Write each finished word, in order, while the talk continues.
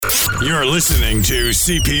You're listening to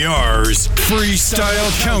CPR's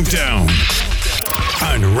Freestyle Countdown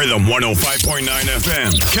on Rhythm 105.9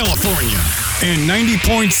 FM, California, and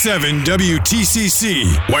 90.7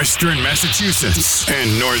 WTCC, Western Massachusetts,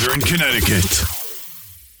 and Northern Connecticut.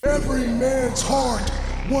 Every man's heart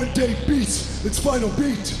one day beats its final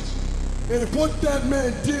beat. And if what that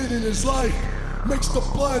man did in his life makes the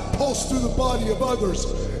blood pulse through the body of others,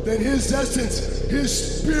 then his essence,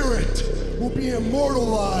 his spirit, will be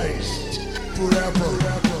immortalized forever.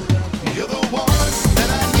 You're the one that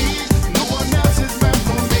I need. No one else is meant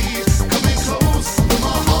for me. Coming close to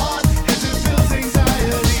my heart as it feels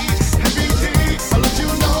anxiety. Every day I'll let you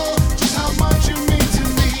know just how much you mean to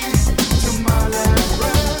me. To my last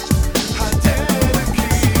breath, I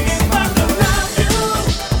dedicate. If I could love you,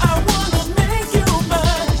 I wanna make you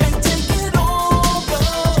mine and take it all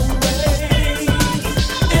away.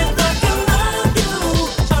 If I could love you,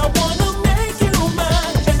 I wanna make you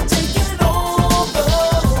mine and take it all away.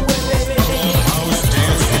 House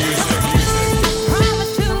dance music.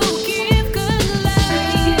 Promise to give good love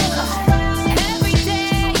every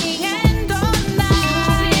day and all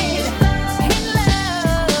night. In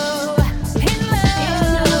love,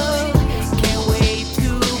 can't wait to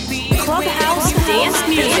be Clubhouse with you. dance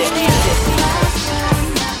music.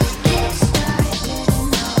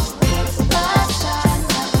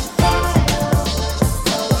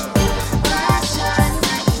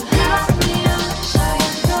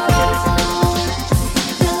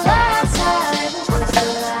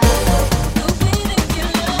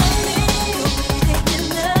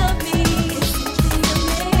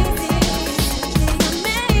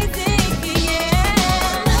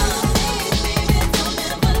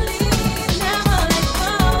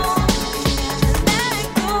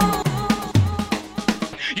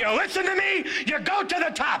 You listen to me, you go to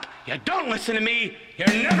the top. You don't listen to me, you're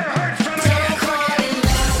never heard from again.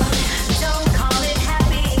 Don't call it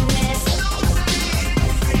happiness.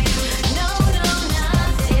 No,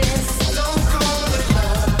 not this. Don't call it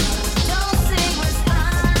love. Don't say we're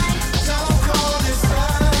fine. Don't call this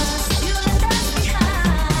us. You left us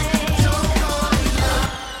behind. Don't call it love.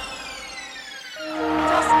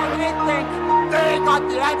 Just when they think they got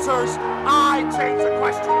the answers, I change the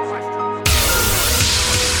questions.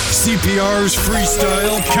 CPR's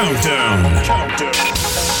Freestyle Countdown.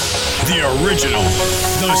 The original,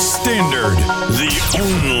 the standard, the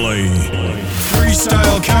only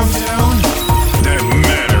Freestyle Countdown that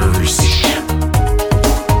matters.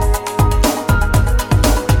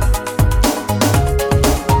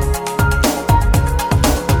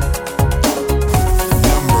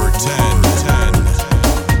 Number 10.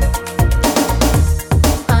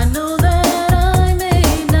 I know that I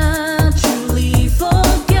may not truly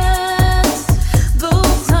forget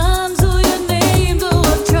those times who you named, though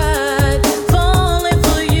I've tried. Falling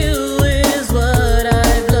for you is what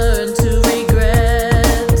I've learned to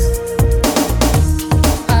regret.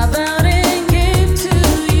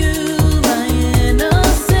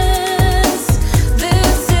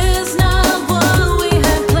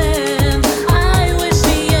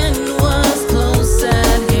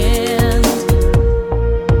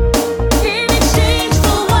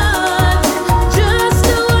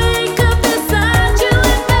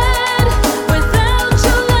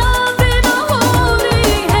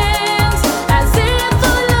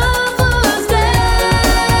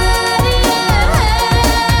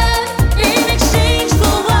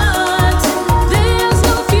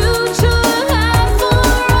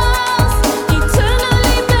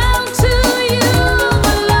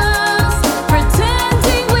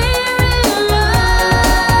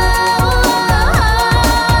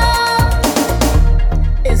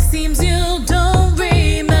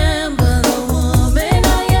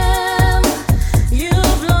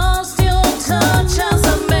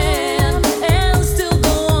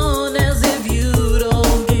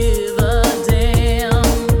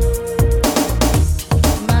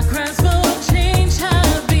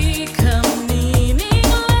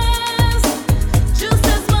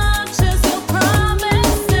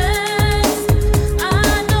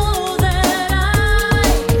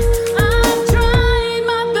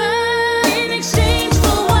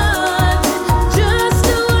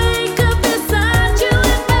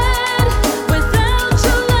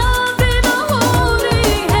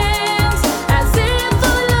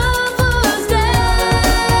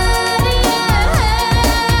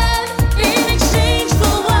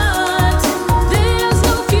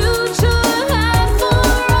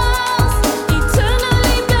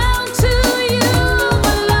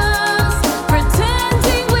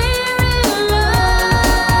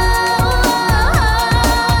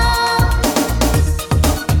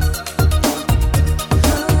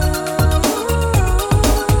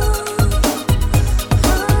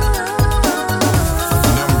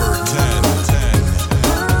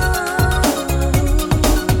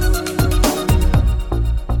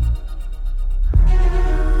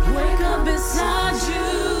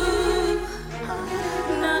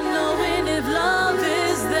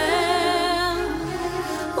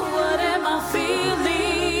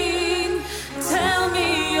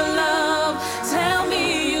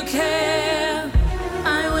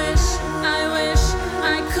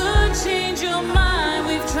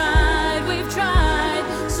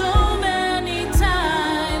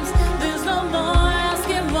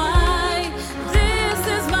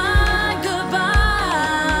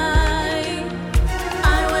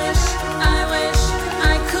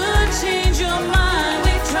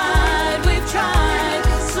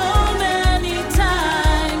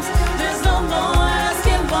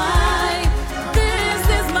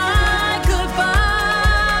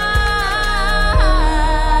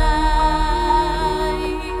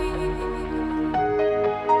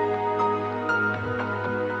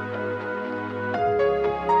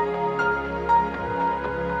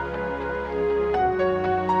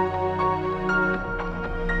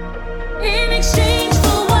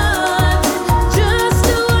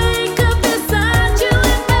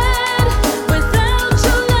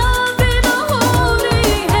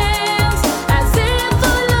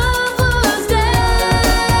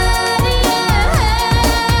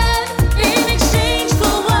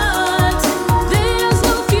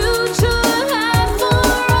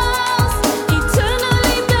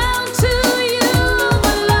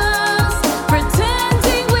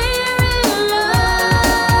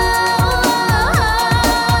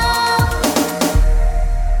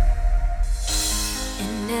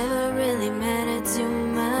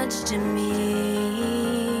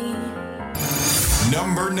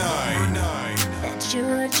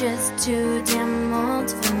 just too damn old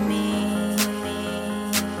for me.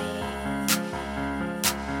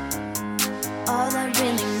 All that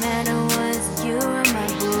really mattered was you were my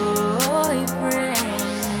boyfriend.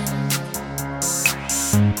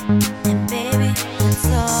 And baby, that's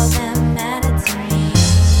all that mattered to me.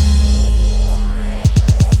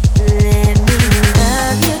 Let me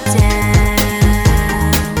love you down,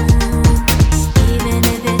 even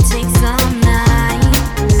if it takes all night.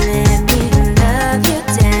 Let me love you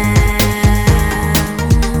down.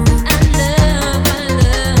 I love, I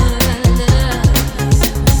love, I love.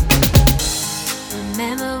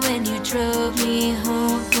 Remember when you drove me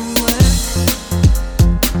home from work?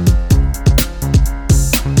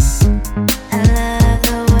 I love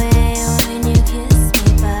the way when you kiss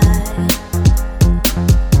me bye.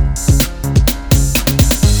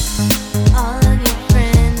 All of your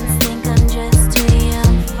friends think I'm just too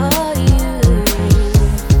young for you.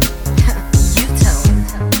 You tell them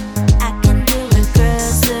I can do what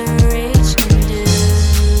girls their age can do.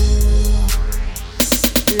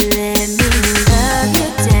 Let me love you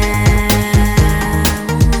down,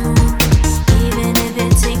 even if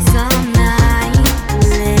it takes all night.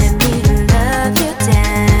 Let me love you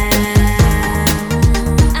down.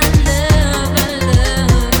 I love, I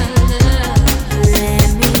love, I love. Let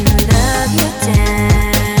me love you down,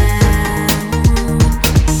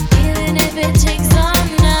 even if it takes all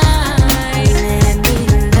night. Let me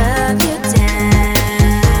love you down.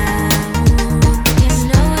 You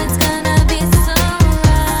know it's gonna be so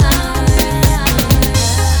right.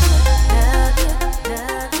 Love you,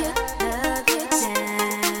 love you, love you down.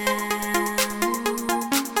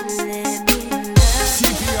 Let me love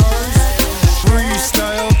CPR's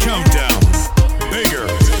Freestyle Countdown. Bigger,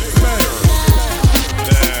 better,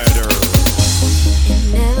 better. It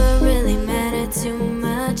never really mattered too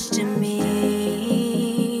much to me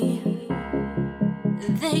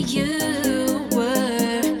that you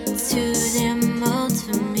were too damn old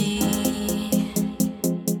for me.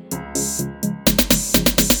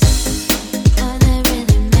 All that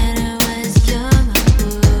really mattered was you're my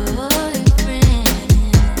boyfriend.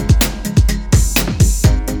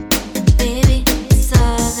 And baby, it's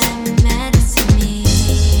all that matters to me.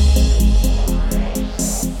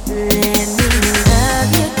 Let me love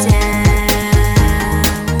you down,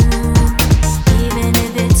 even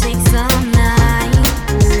if it takes all night.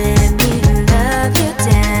 Let me love you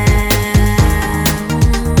down.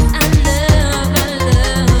 I love, I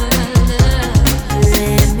love, I love.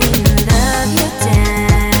 Let me love you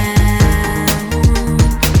down,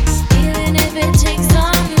 even if it takes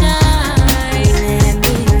all night. Let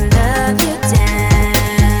me love you down.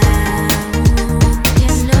 You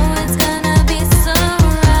know it's gonna be so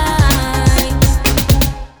right.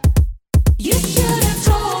 You should have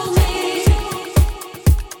told me.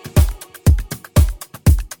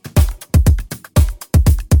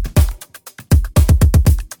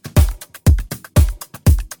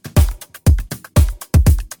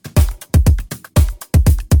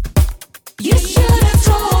 You should have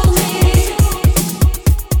told me.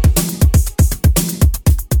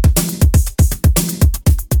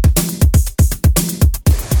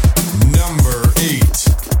 Number 8.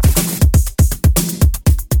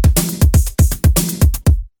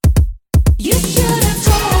 You should have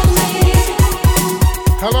told me.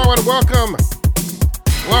 Hello and welcome.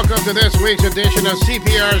 Welcome to this week's edition of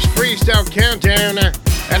CPR's Freestyle Countdown.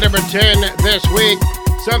 At number 10 this week,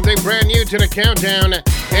 something brand new to the countdown.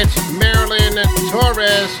 It's Marilyn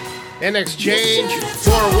Torres in exchange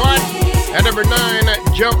for what? At number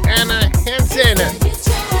 9, Joanna Henson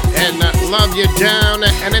and Love You Down.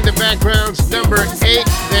 And in the background's number 8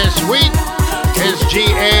 this week is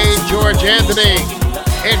G.A. George Anthony.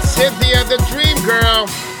 It's Cynthia the Dream Girl,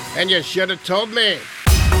 and you should have told me.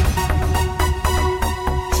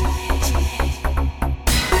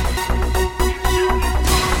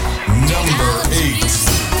 Number 8.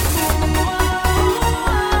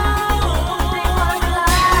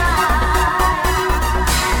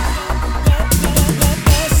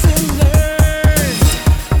 Lesson learned.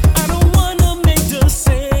 I don't wanna make the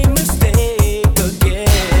same mistake again.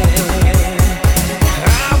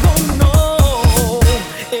 I don't know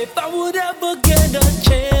if I would ever get a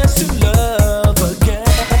chance to love again.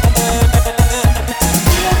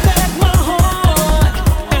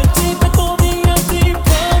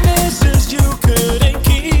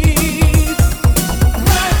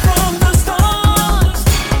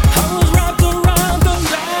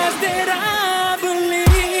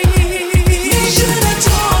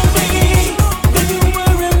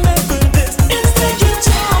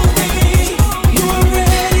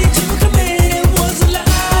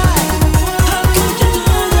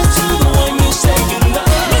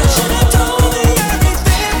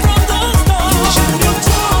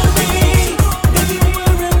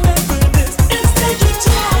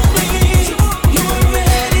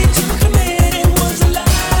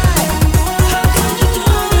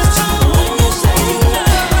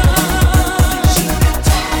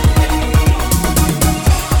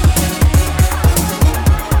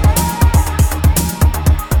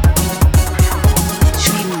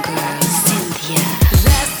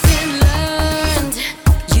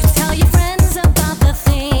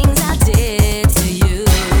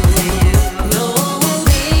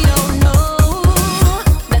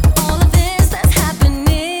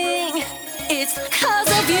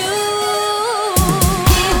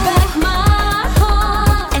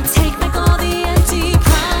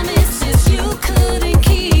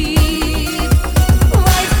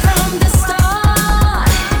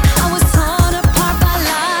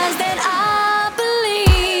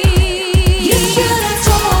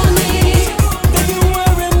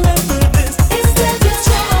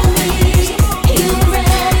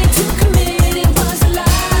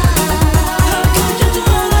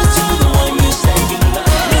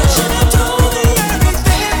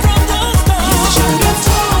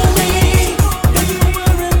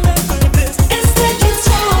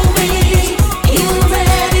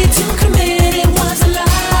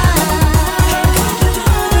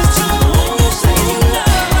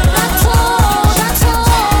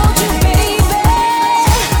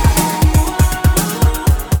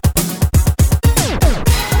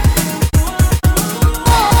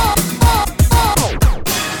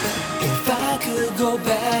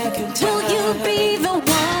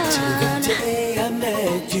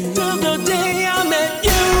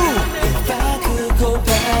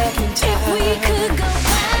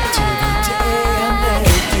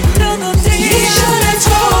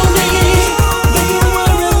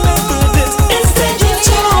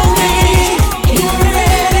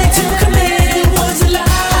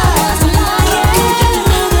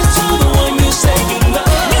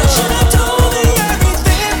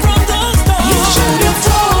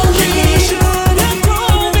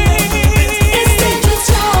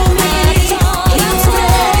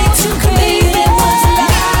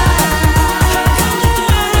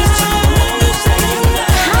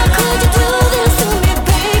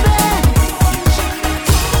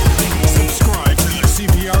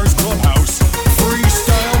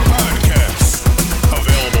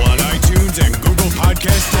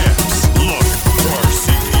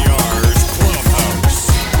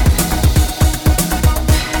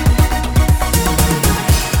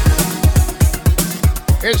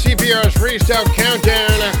 It's CPR's Freestyle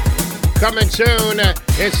Countdown. Coming soon,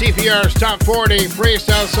 it's CPR's Top 40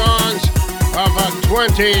 Freestyle Songs of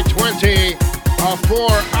 2020. A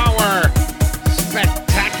 4-hour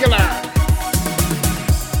spectacular.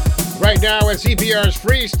 Right now, it's CPR's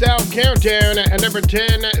Freestyle Countdown. At number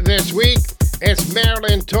 10 this week, it's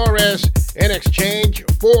Marilyn Torres, In Exchange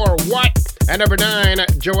for What? At number 9,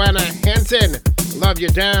 Joanna Hansen, Love You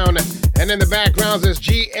Down. And in the backgrounds is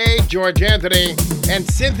G.A., George Anthony, and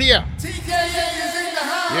Cynthia.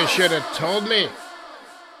 You should have told me.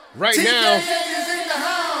 Right now,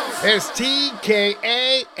 it's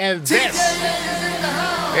TKA, and this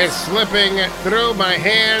is slipping through my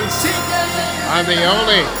hands on the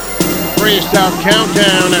only Freestyle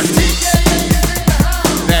Countdown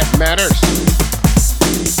that matters.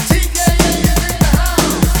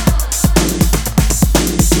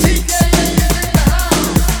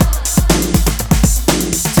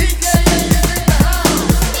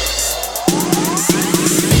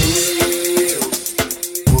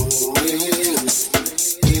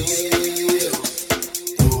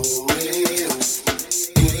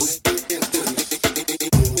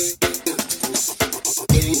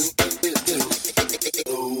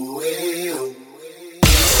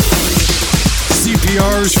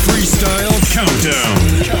 CPR's Freestyle Countdown.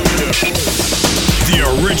 The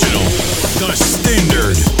original, the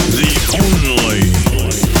standard, the only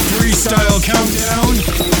Freestyle Countdown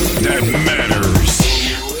that matters.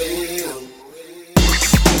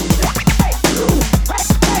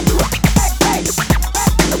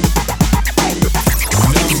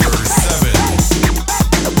 Number 7.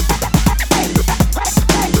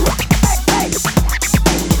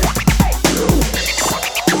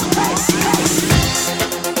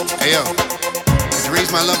 Hey yo, could you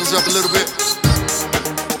raise my levels up a little bit?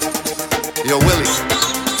 Yo, Willie,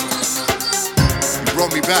 you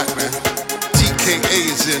brought me back, man. TKA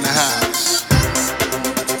is in the house.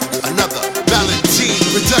 Another Valentine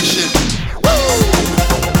production.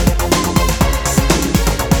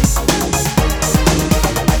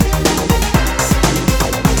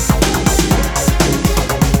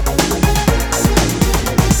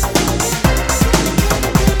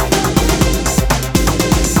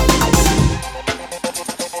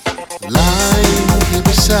 Lying here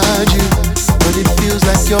beside you, but it feels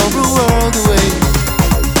like you're a world away.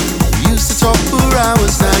 We used to talk for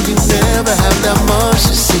hours, now you never have that much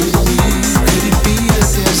to say to me. Could it be that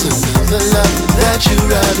there's another love that you'd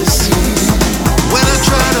rather see? When I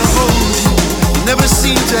try to hold you, never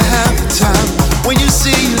seem to have the time. When you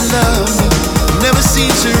say you love me, never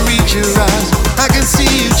seem to read your eyes. I can see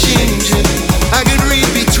you changing, I can read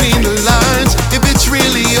between the lines. If it's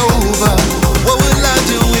really over, what will I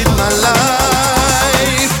do with my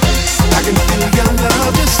life? I can feel your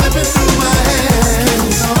love just slipping through my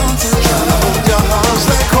hands. Trying to hold your arms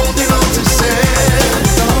like holding on to sand.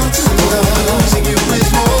 Losing you is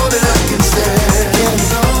more than I can stand.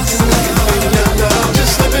 I can feel your love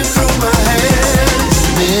just slipping through my hands.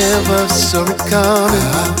 Never saw it coming.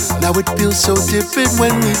 Now it feels so different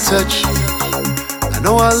when we touch. I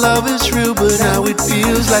know our love is real, but now it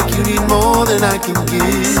feels like you need more than I can give.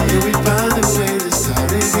 Can we find a way to start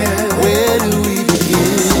again? Where do we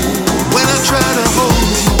begin? When I try to hold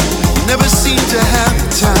you, you never seem to have the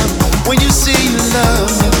time. When you say you love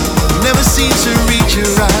me, you never seem to read your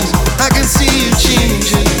eyes. I can see you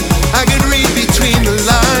changing, I can read between the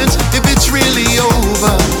lines. If it's really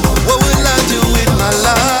over, what will I do with my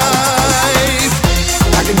life?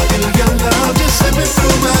 I can feel your love just slipping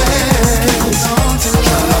through my hands. Trying to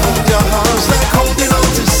hold your arms like holding on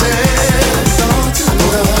to sand.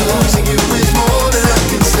 Losing you is more than I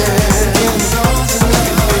can stand. I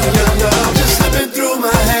can feel your love just slipping through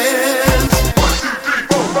my hands. 1, 2, 3,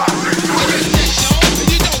 4, 5, 6.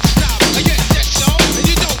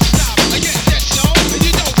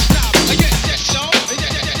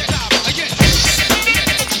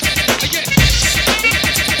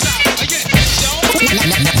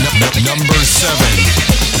 Number 7.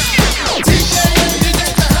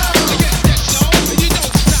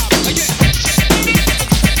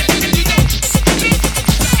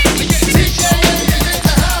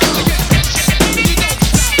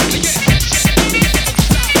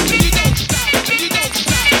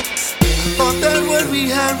 Thought that what we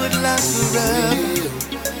had would last forever,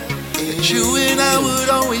 that you and I would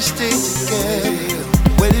always stay together.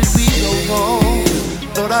 Where did we go wrong?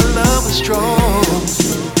 Thought our love was strong,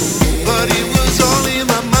 but it was all in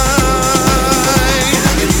my mind.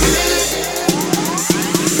 I can feel it.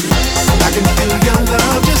 I can feel your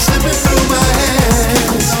love just slipping through my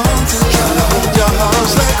hands. Trying to hold your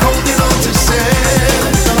arms like holding on to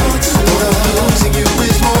sand. Losing you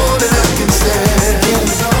is more than I can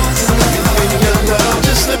stand.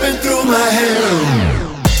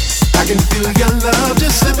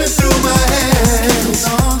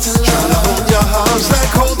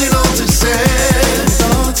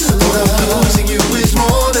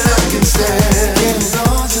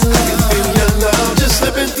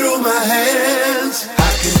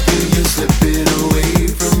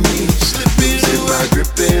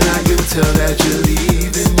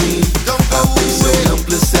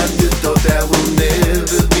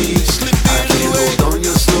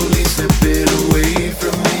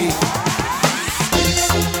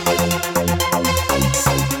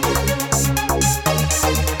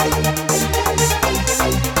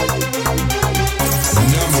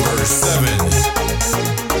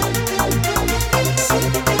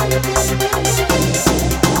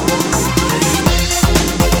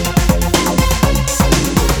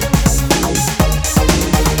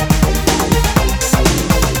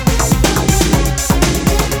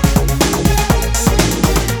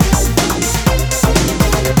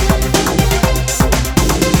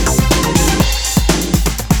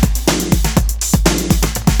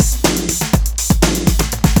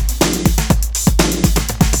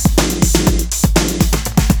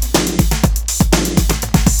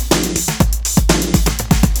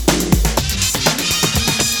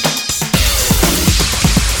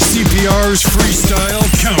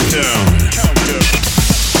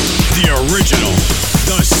 original,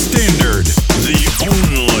 the standard, the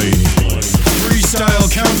only freestyle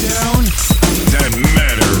countdown that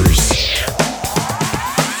matters.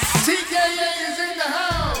 TKA is in the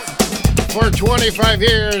house. For 25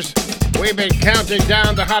 years, we've been counting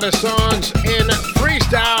down the hottest songs in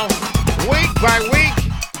freestyle week by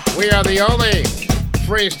week. We are the only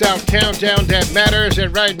freestyle countdown that matters,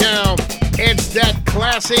 and right now, it's that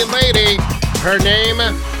classy lady. Her name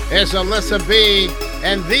is Alyssa B,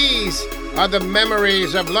 and these are the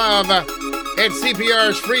memories of love. It's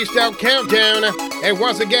CPR's Freestyle Countdown, and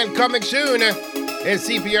once again coming soon is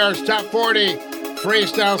CPR's Top 40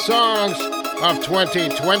 Freestyle Songs of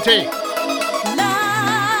 2020.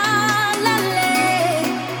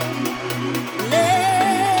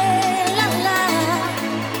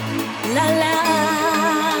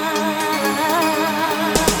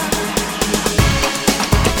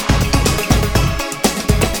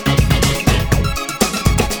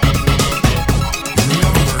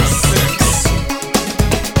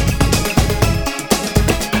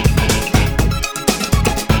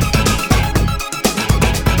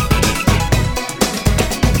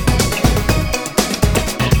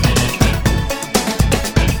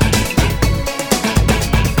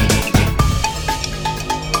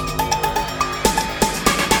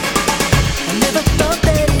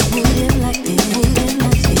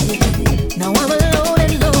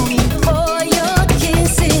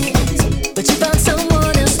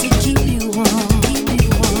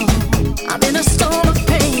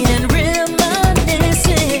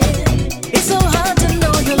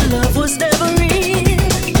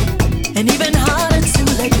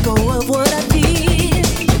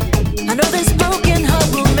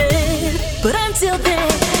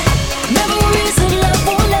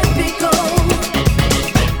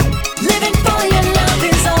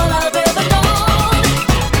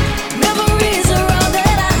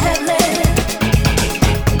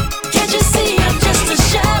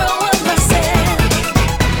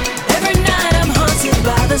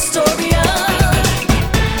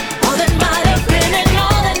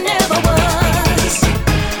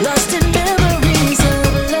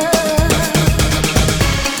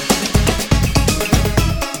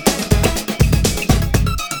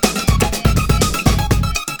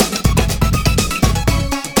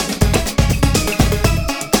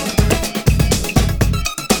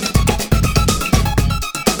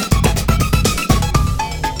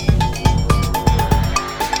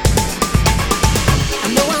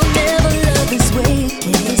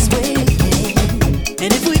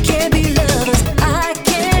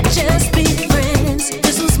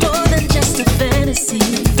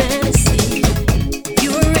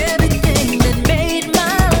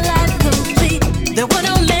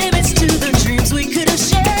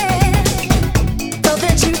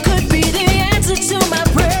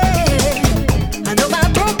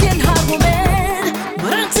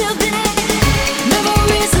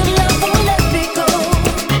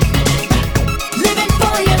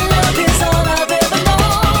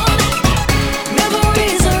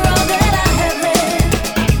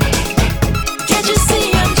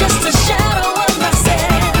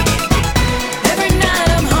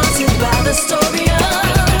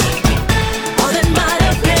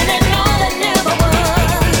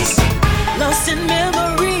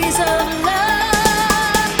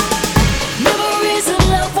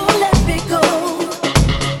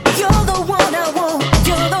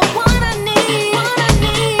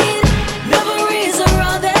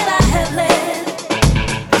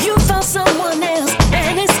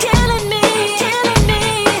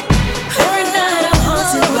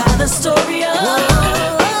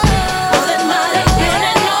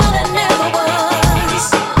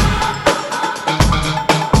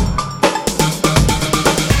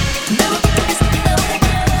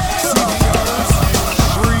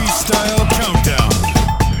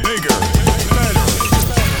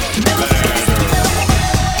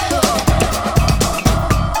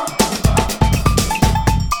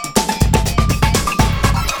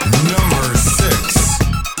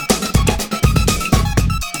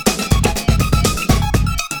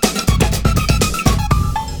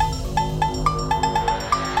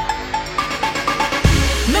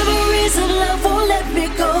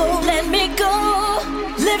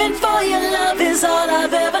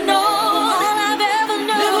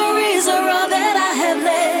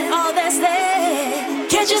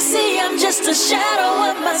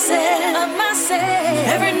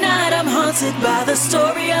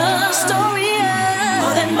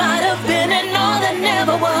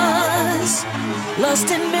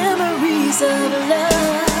 Lost in memories of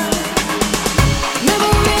love.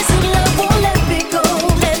 Memories of love won't let me go,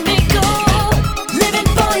 let me go. Living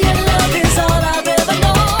for your love is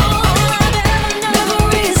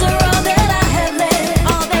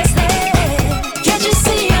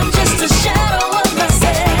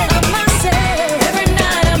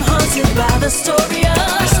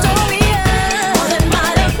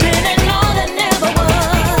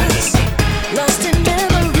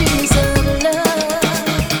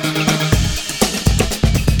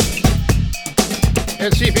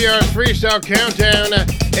And CPR's Freestyle Countdown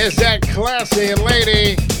is that classy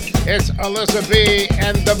lady. It's Alyssa B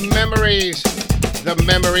and The Memories. The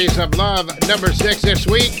Memories of Love, number 6 this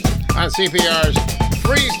week on CPR's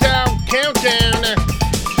Freestyle Countdown.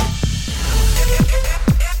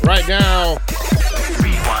 Right now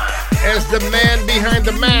is the man behind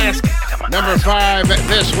the mask, number 5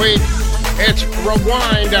 this week. It's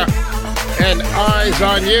Rewind and Eyes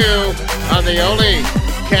on You on the only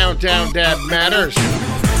countdown that matters.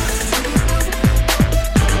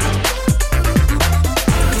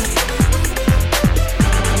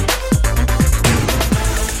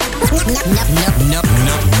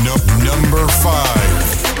 Number 5.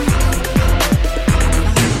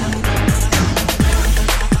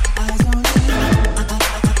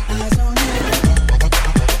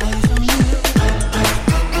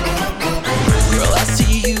 Girl, I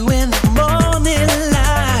see you in the morning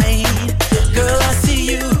light. Girl, I see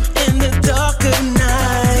you in the dark of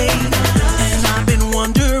night. And I've been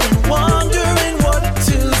wondering what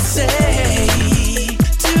to say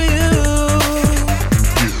to you.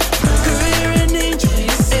 Girl, you're an angel,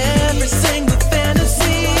 every single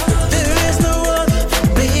fantasy. There is no other,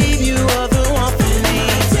 babe, you are the one for me.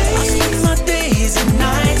 I spend my days and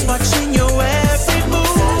nights watching your every move.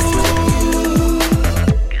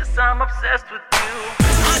 Guess I'm obsessed with you.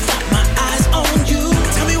 I got my eyes on you.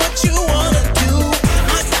 Tell me what you wanna do.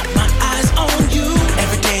 I got my eyes on you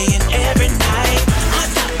every day and every night. I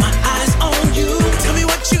got my eyes on you. Tell me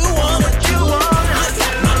what you wanna do. I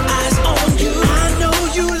got my eyes on you. I know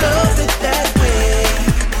you love it that way.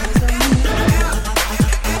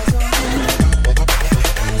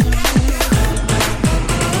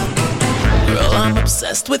 Girl, I'm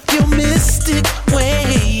obsessed with your mystic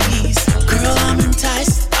ways. Girl, I'm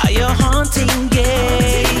enticed by your haunting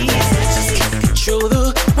gaze. Just can't control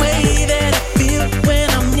the way that I feel when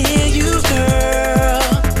I'm near you, girl.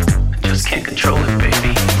 Just can't control it,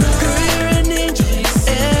 baby. Girl, you're an angel,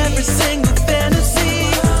 every single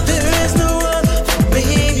fantasy. There is no other,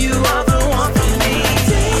 babe, you are the one for me. I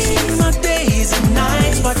spend my days and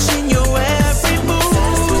nights watching your every move.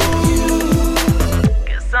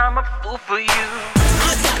 Guess I'm a fool for you.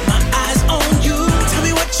 I got my eyes on you. Tell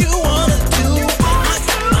me what you wanna do. I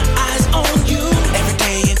got my eyes on you every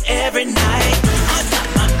day and every night. I got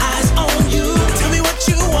my eyes on you. Tell me what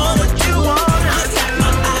you wanna do. I got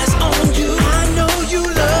my eyes on you. I know you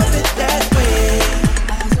love it that way.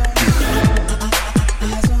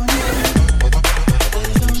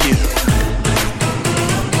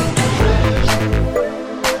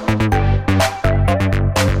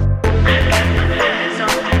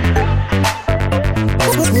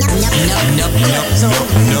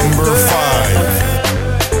 Number 5.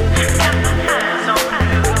 Eyes on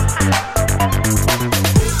you.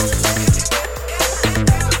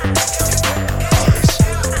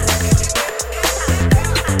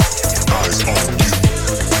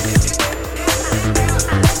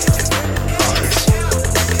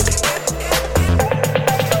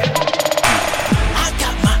 I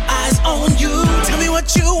got my eyes on you. Tell me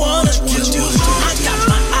what you wanna do. I got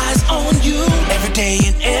my eyes on you every day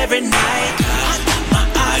and every night. I got my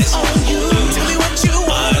eyes on you. Tell me what you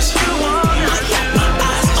wanna do. I got my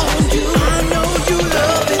eyes on you. I know you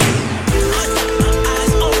love it. I got my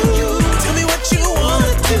eyes on you. Tell me what you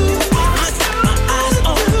wanna do. I got my eyes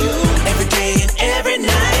on you every day and every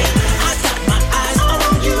night. I got my eyes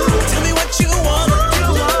on you. Tell me what you wanna do.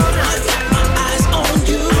 I got my eyes on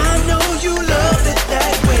you. I know you love it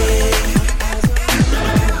that way.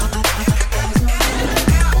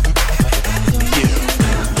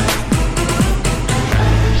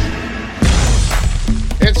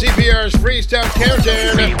 It's CPR's Freestyle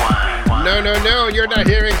Countdown. No, you're not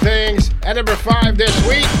hearing things. At number 5 this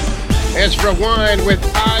week, it's Rewind with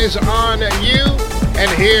Eyes on You. And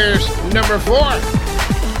here's number 4.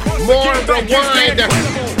 More Rewind.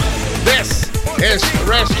 This is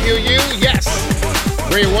Rescue You. Yes.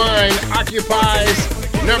 Rewind occupies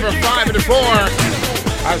number 5 and 4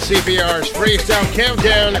 on CPR's Freestyle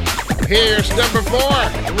Countdown. Here's number 4.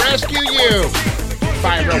 Rescue You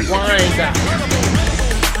by Rewind.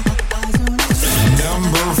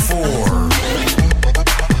 Number 4.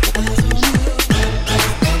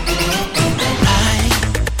 I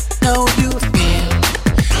know you feel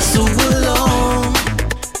so alone,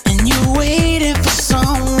 and you're waiting for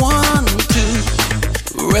someone to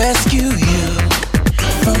rescue you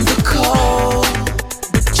from the cold,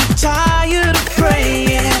 but you're tired of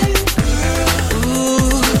praying.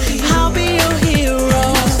 Ooh, I'll be your hero,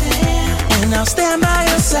 and I'll stand by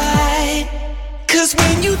your side. 'Cause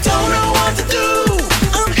when you don't know what to do,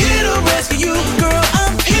 I'm here to rescue you, girl.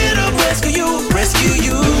 I'm here to rescue you, rescue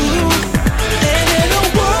you. And in a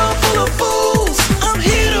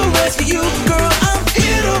rescue you, girl. I'm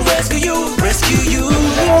here to rescue you, rescue you.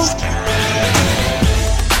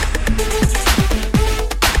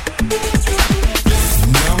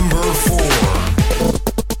 Number 4.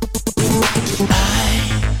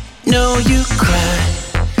 Know you cry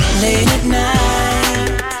late at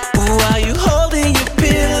night while you holding your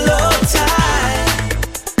pillow tight.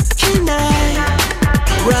 Can I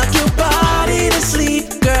rock your body to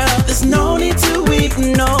sleep, girl? There's no need to weep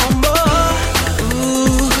no more.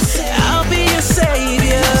 Ooh, I'll be your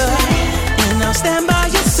savior and I'll stand by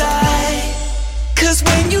your side. 'Cause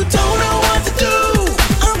when you don't know what to do,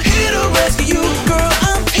 I'm here to rescue you, girl.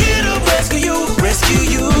 I'm here to rescue you, rescue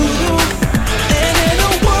you. And in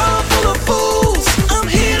a world full of fools, I'm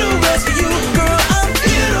here to rescue you, girl. I'm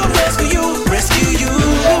here to rescue you, rescue you.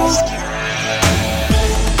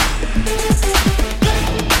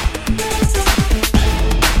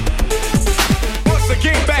 Once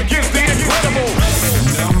again, back is the incredible.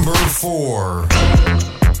 Number 4.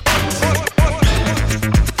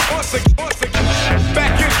 Once again,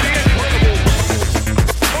 back is the incredible.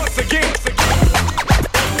 Once again,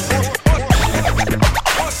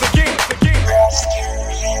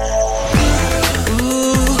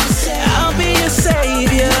 Ooh, I'll be your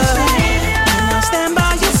savior and I'll stand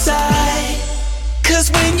by your side. 'Cause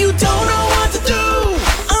when you don't know what to do,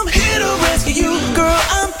 I'm here to rescue you, girl.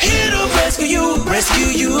 I'm here to rescue you,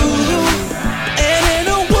 rescue you. And in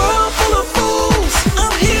a world full of fools,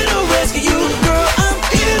 I'm here to rescue you, girl. I'm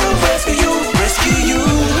here to rescue you, rescue you.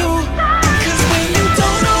 'Cause when you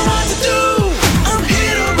don't know what to do, I'm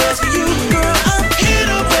here to rescue you, girl. I'm here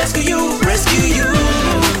to rescue you, rescue you.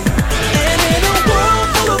 And in a world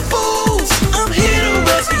full of fools, I'm here to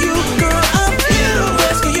rescue you, girl. I'm here to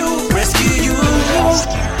rescue you, rescue you.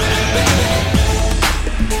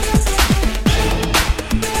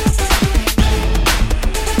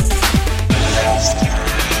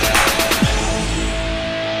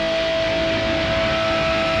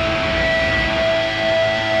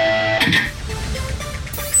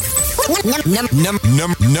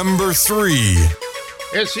 Number 3.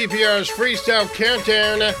 It's CPR's Freestyle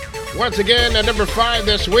Countdown. Once again, at number 5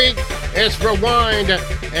 this week, it's Rewind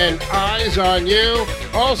and Eyes on You.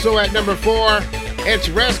 Also at number 4, it's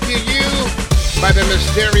Rescue You by the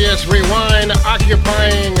mysterious Rewind,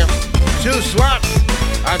 occupying 2 slots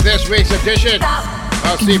of this week's edition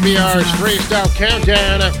of CPR's Freestyle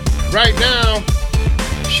Countdown. Right now,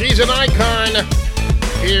 she's an icon.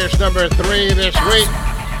 Here's number 3 this week.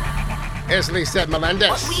 It's Lisette Melendez.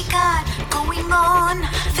 What we got going on,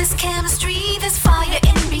 this chemistry, this fire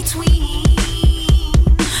in between.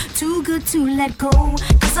 Too good to let go,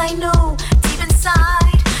 'cause I know deep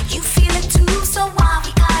inside you feel it too. So why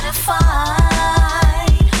we gotta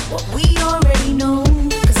fight what we already know?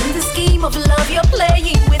 'Cause in this game of love you're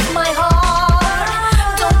playing with my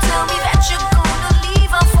heart. Don't tell me that you're gonna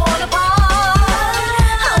leave or fall apart.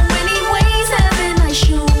 How many ways haven't I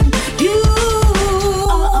shown you?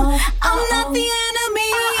 I'm not the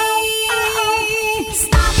enemy.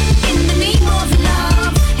 Stop in the name of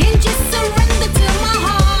love and just surrender to my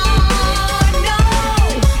heart. No,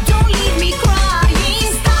 don't leave me crying.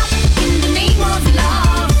 Stop in the name of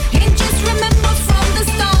love and just remember from the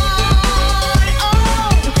start.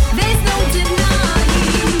 Oh, there's no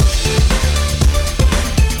denying.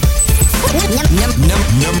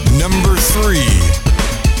 Number 3.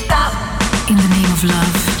 Stop in the name of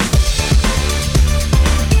love.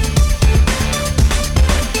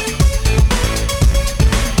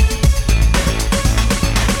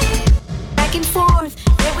 Back and forth,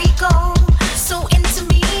 there we go. So into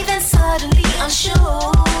me, then suddenly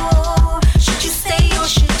unsure. Should you stay or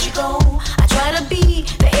should you go? I try to be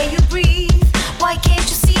the air you breathe. Why can't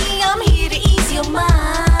you see I'm here to ease your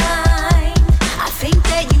mind? I think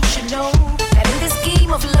that you should know that in this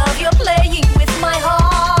game of love you're playing with my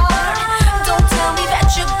heart. Don't tell me that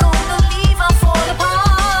you're gonna leave or fall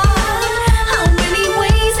apart. How many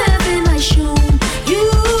ways haven't I shown you?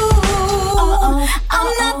 I'm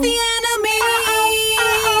not the enemy.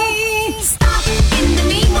 Stop in the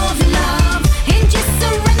name of love and just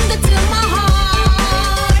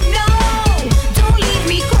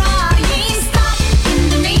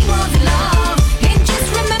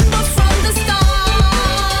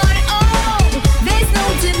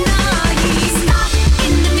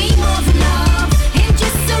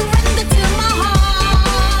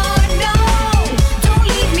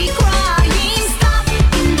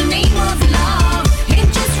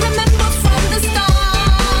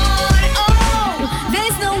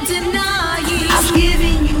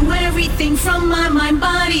from my mind,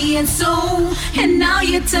 body, and soul. And now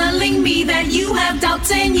you're telling me that you have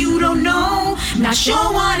doubts and you don't know. Not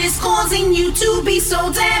sure what is causing you to be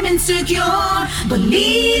so damn insecure.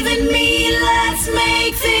 Believe in me, let's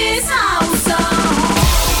make this house a home.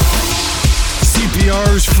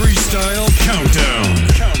 CPR's Freestyle Countdown.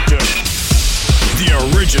 The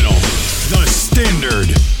original, the standard,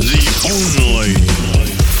 the only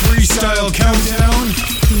Freestyle Countdown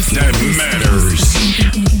that matters.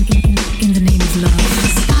 In the name of love.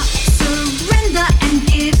 Stop, surrender, and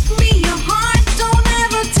give me your heart. Don't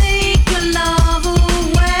ever take your love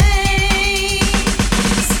away.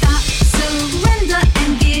 Stop, surrender,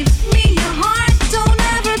 and give me your heart. Don't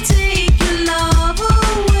ever take your love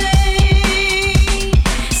away.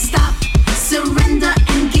 Stop, surrender,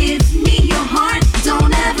 and give me your heart.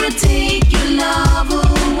 Don't ever take your love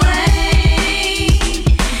away.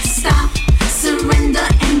 Stop, surrender,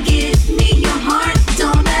 and give me your heart.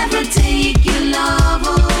 Don't ever take your love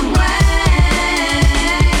away.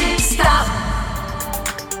 Stop.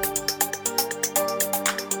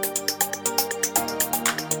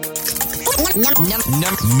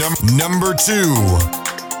 Number 2.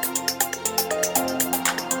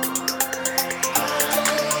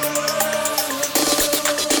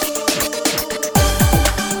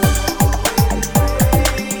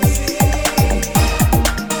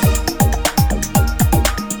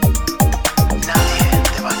 Nadie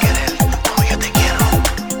te va a querer como yo te quiero.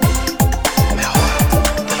 Mejor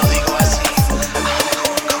te lo digo así. I'm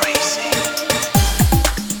going crazy.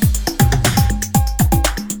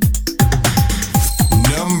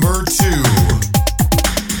 Number 2.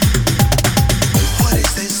 What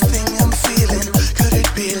is this thing I'm feeling? Could it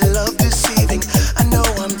be love deceiving? I know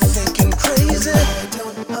I'm thinking crazy. I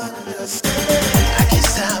don't understand. I can't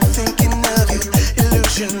stop thinking of you.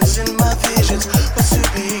 Illusions in my visions. What's to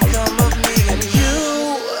become of me and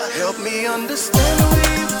you? Help me understand the way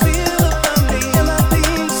you feel about me. Am I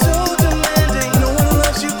being so demanding? No one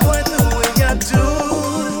loves you quite the way I do.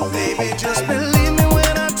 Baby, just believe me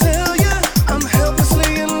when I tell you I'm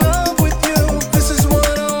helplessly in love with you. This is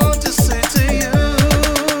what I want to say to you.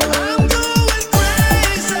 I'm going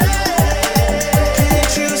crazy.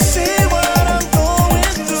 Can't you see what I'm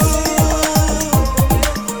going through?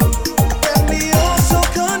 Got me all so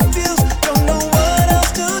confused. Don't know what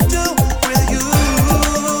else to do with you. I'm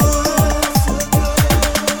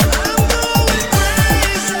going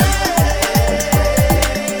crazy.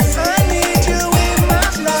 I need you in my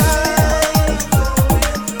life.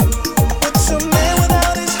 What's a man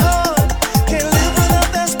without his heart? Can't live without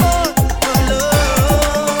that spark of love.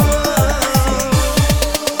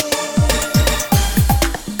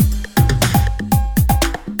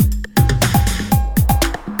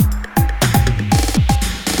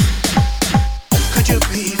 Could you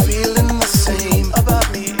be feeling the same about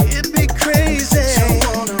me? It'd be crazy. So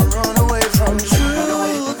wanna run away from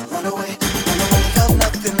truth. Run away. Felt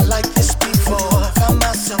nothing like this before. Found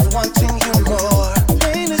myself wanting you more.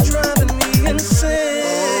 Pain is driving me insane.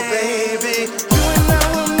 Oh baby, you and I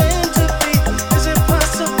were meant to be. Is it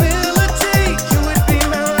possibility? You would be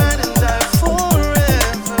my ride and die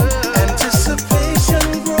forever. Anticipation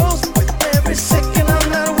grows with every second I'm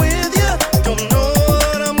not with you. Don't know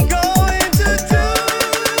what I'm going to do.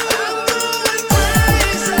 I'm going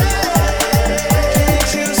crazy. Can't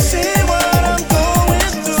you see what I'm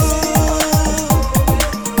going through?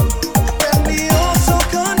 Got me all so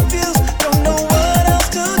confused. Don't know what else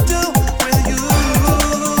to do with you.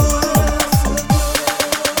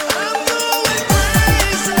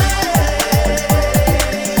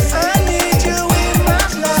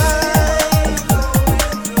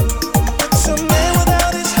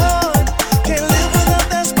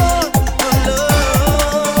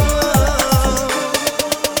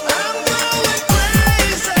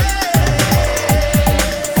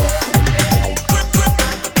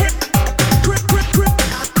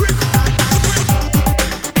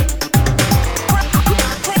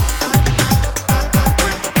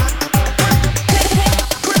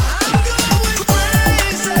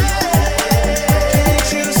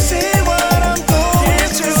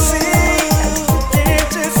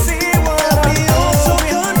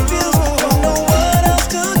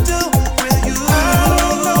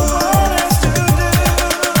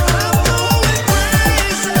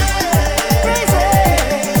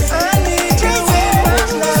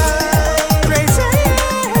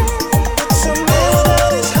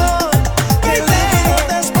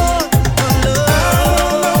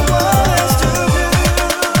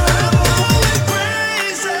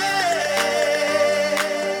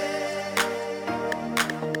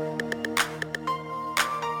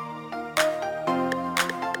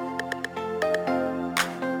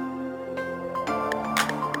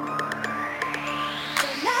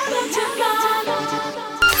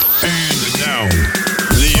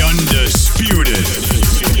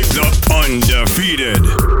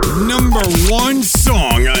 one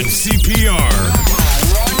song on CPR.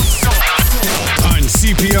 On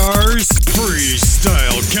CPR's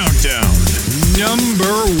Freestyle Countdown.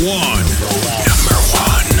 Number one. Number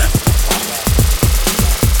one.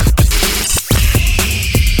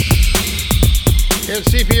 In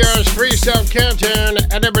CPR's Freestyle Countdown,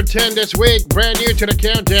 at number 10 this week, brand new to the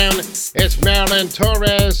countdown, it's Marilyn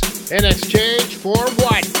Torres, In Exchange for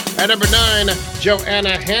What? At number 9,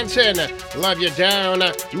 Joanna Hansen, Love You Down.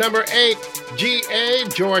 Number 8, G.A.,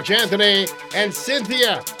 George Anthony, and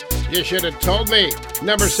Cynthia, You Should Have Told Me.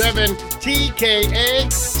 Number 7, TKA,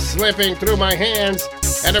 Slipping Through My Hands.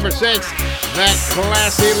 At number 6, That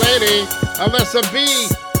Classy Lady, Alyssa B,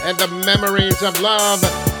 and The Memories of Love.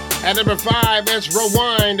 At number 5, it's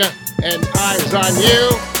Rewind and Eyes on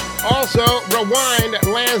You. Also, Rewind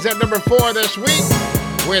lands at number 4 this week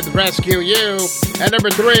with Rescue You. At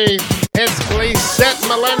number 3, it's Lisette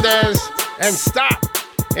Melendez and Stop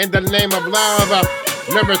in the Name of Love.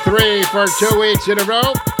 Number 3 for 2 weeks in a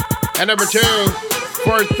row. At number 2,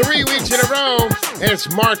 for 3 weeks in a row, it's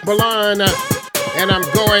Mark Milan and I'm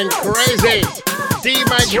Going Crazy. D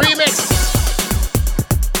Mike Remix.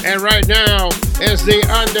 And right now is the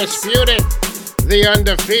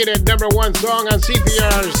undefeated number 1 song on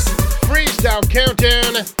CPR's Freestyle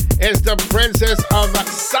Countdown is the Princess of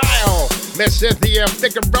Style, Miss Cynthia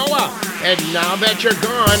Figueroa. And Now That You're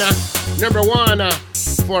Gone, number 1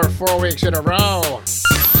 for 4 weeks in a row.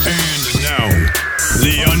 And now,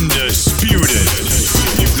 the undefeated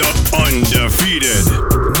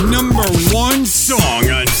number 1 song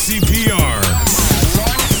on CPR.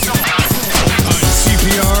 On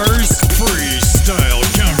CPR's Freestyle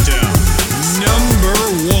Countdown. Number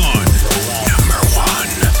 1. Number 1.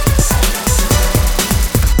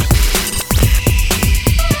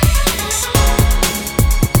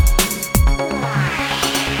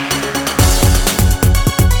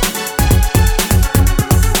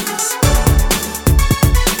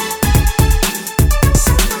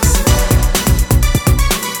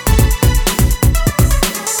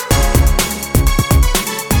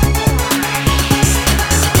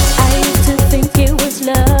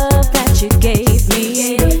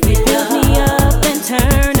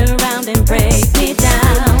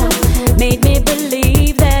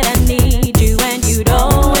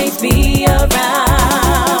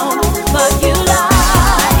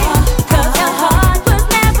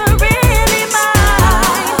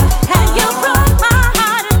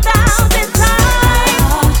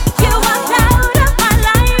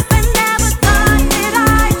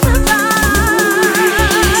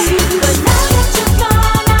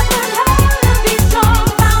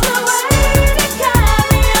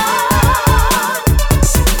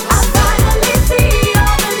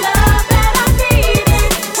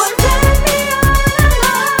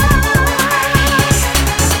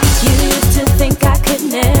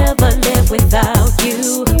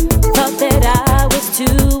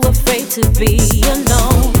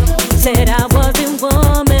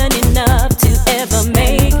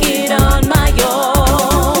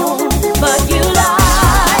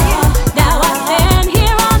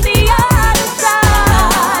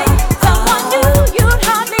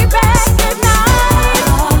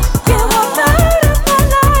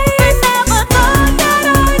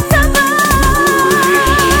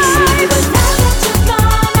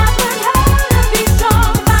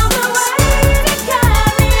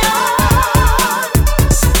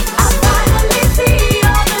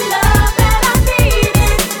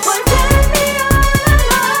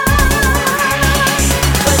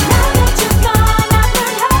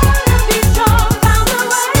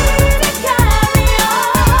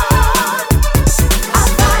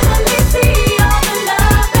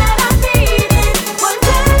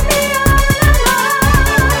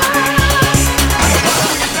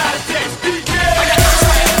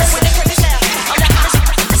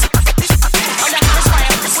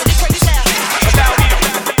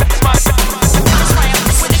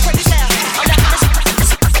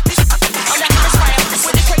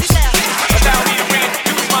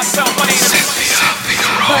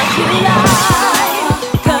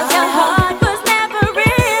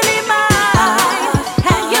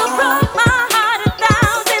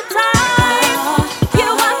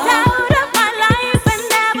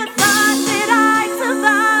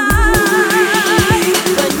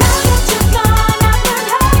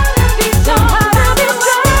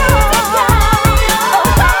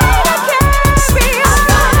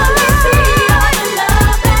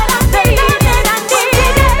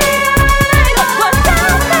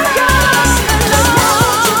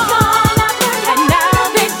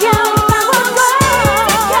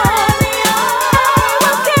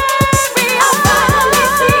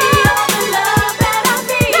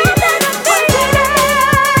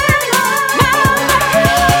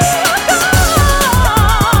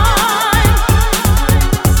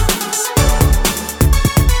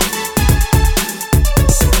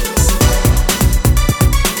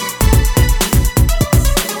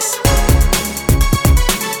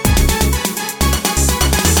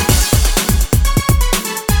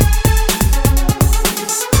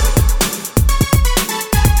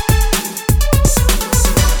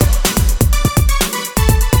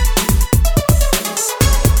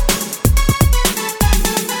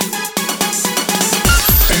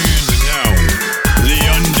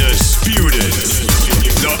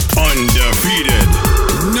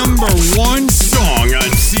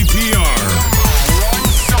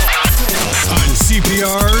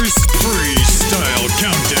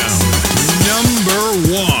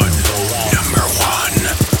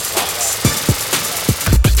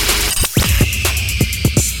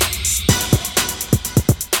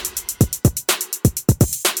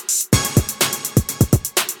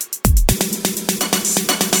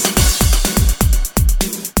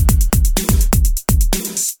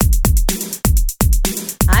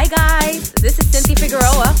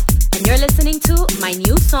 and you're listening to my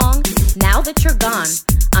new song, Now That You're Gone,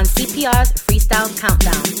 on CPR's Freestyle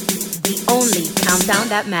Countdown, the only countdown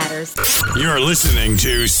that matters. You're listening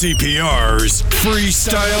to CPR's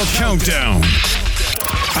Freestyle Countdown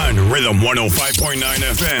on Rhythm 105.9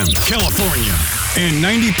 FM, California, and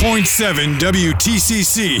 90.7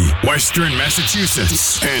 WTCC, Western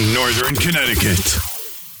Massachusetts, and Northern Connecticut.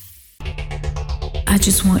 I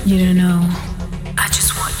just want you to know. I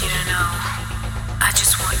just want you to know. I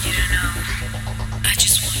just want you to know. I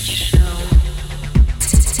just want you to know.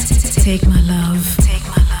 Take my love. Take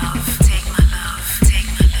my love. Take my love. Take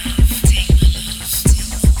my love. Take my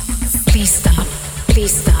love. Please stop.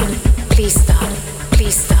 Please stop. Please stop.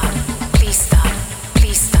 Please stop. Please stop.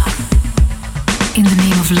 Please stop. In the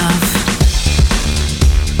name of love.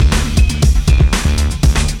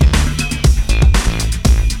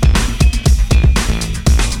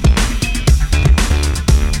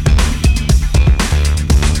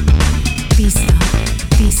 Please stop,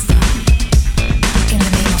 please stop, in the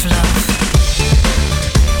name of love.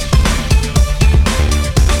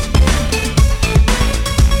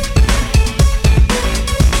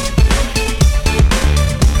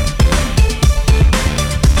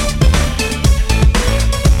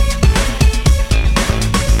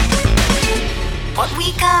 What we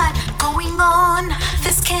got going on,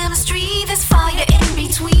 this chemistry, this fire in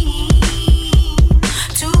between.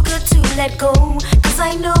 Too good to let go, 'cause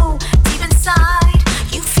I know deep inside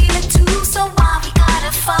you feel it too. So why we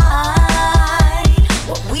gotta fight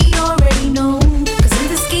what we already know? 'Cause in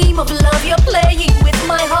this game of love you're playing with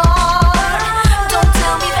my heart. Don't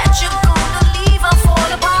tell me that you're gonna leave or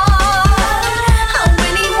fall apart. How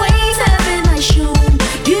many ways haven't I shown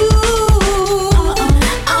you?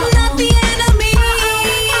 I'm not the enemy.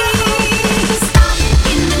 Stop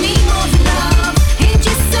in the name of love and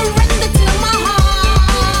just surrender to my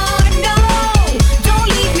heart. No, don't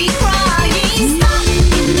leave me crying. Stop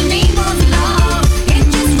in the name of love and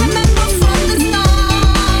just remember from the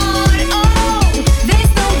start. Oh,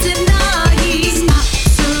 there's no denying. Stop,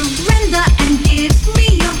 surrender and give me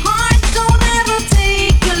your heart. Don't ever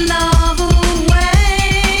take your love away.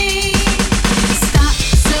 Stop,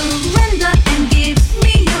 surrender and give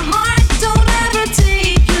me your heart. Don't ever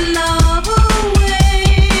take your love away.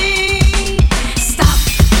 Stop,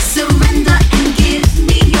 surrender and give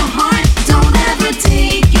me your heart. Don't ever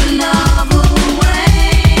take your love away.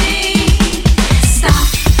 Stop,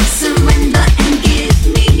 surrender and give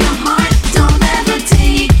me your heart. Don't ever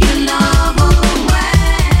take your love away.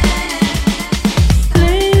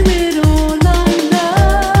 Blame it all on love.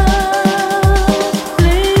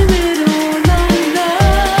 Blame it all on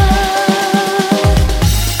love.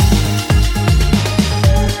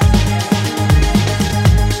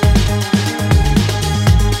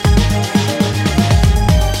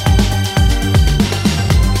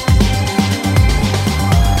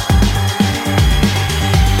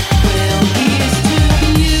 Well, here's to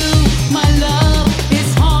you, my love.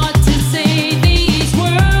 It's hard to say these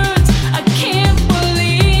words. I can't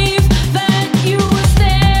believe that you were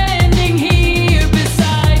standing here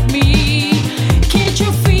beside me. Can't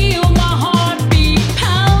you feel my heartbeat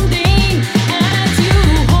pounding as you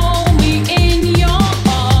hold me in your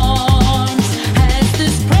arms? Has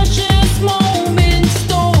this precious moment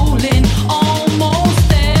stolen almost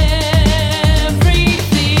everything?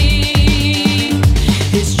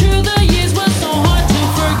 It's true the years were so hard to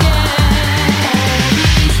forget.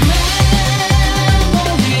 These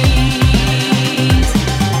memories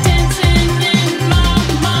dancing in my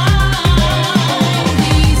mind.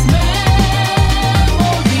 These memories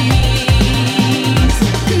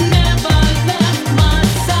never left my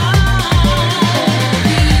side.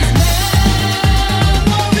 These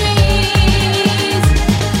memories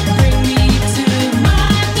bring me to my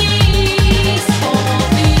knees. All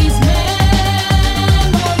these memories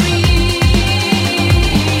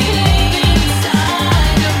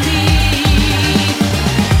inside of me.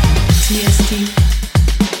 TST.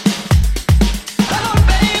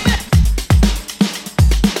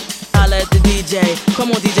 Holla at the DJ. Come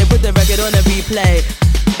on, DJ, put the record on the replay.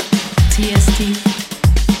 TST.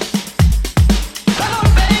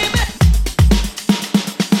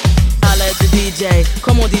 Holla at the DJ.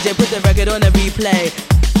 Come on, DJ, put the record on the replay.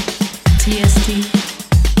 TST.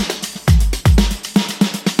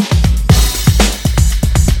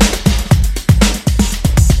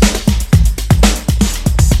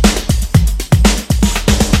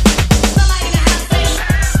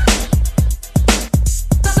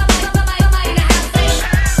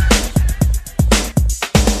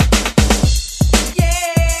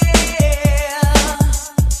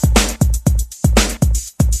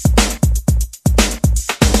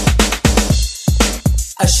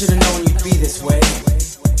 I Should've known you'd be this way.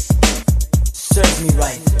 Serves me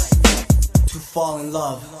right to fall in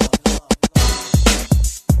love.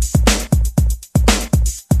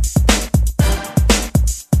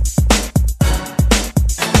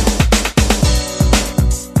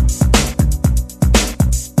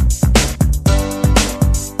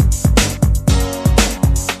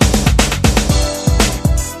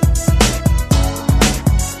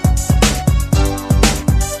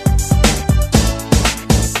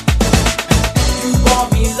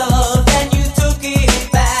 Love and you took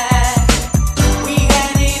it back. We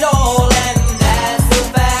had it all.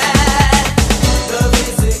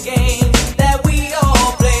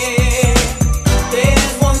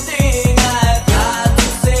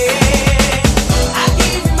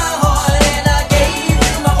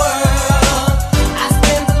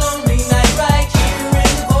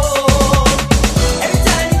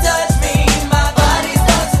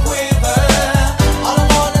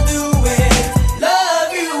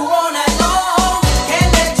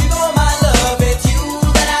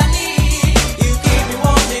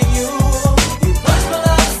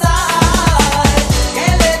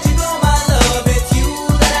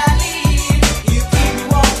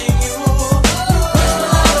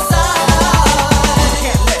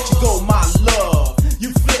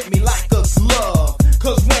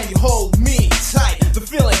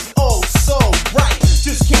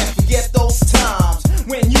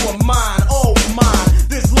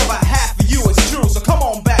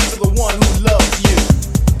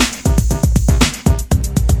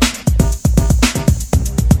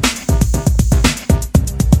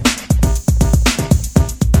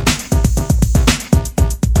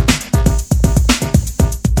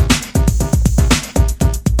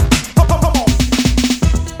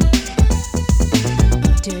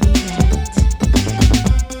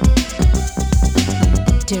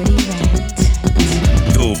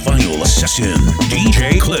 Session.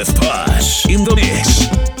 DJ Cliff Puss in the mix.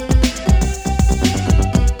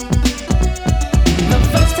 The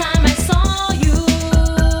first time I saw you,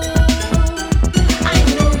 I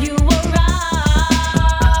knew you were right.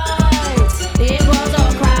 It was a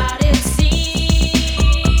crowded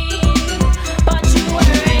scene, but you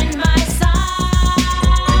were in my sight.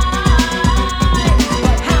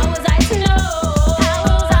 But how was I to know?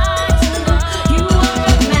 You were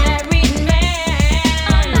a married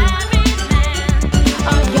man,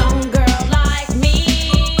 a young girl like me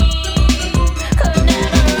could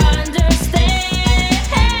never understand.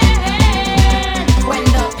 When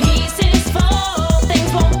the pieces fall,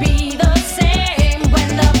 things won't be the same. When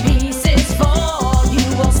the pieces fall, you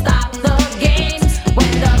will stop the games.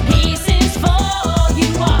 When the pieces fall, you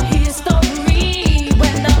are history.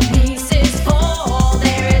 When the pieces fall,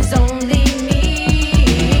 there is only me.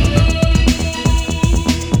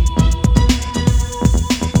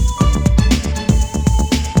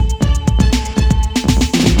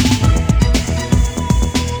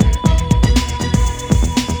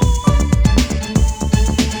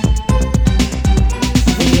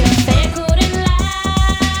 The affair couldn't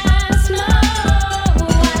last long.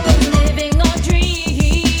 I was living a dream.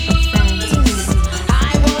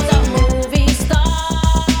 I was a movie star,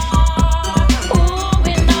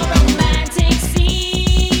 in a romantic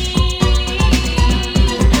scene.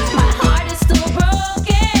 My heart is still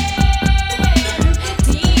broken,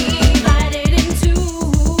 divided in two.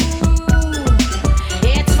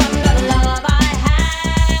 It's from the love I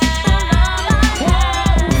had,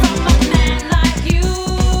 from a man like you.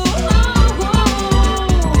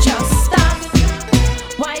 Just stop.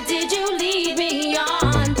 Why did you lead me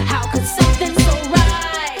on? How could something so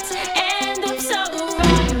right end up so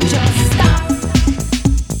wrong? Just stop.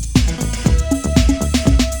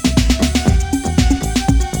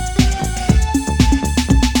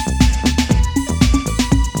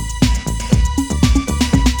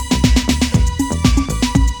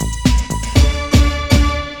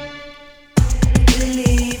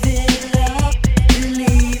 Believe in love,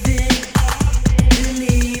 believe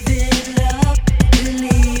in love,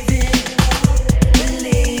 believe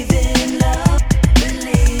in love,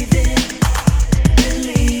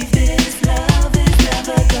 believe this love is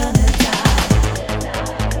never gonna die.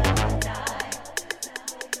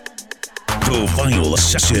 The Vinyl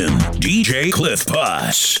Session. DJ Cliff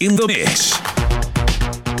Puss in the mix.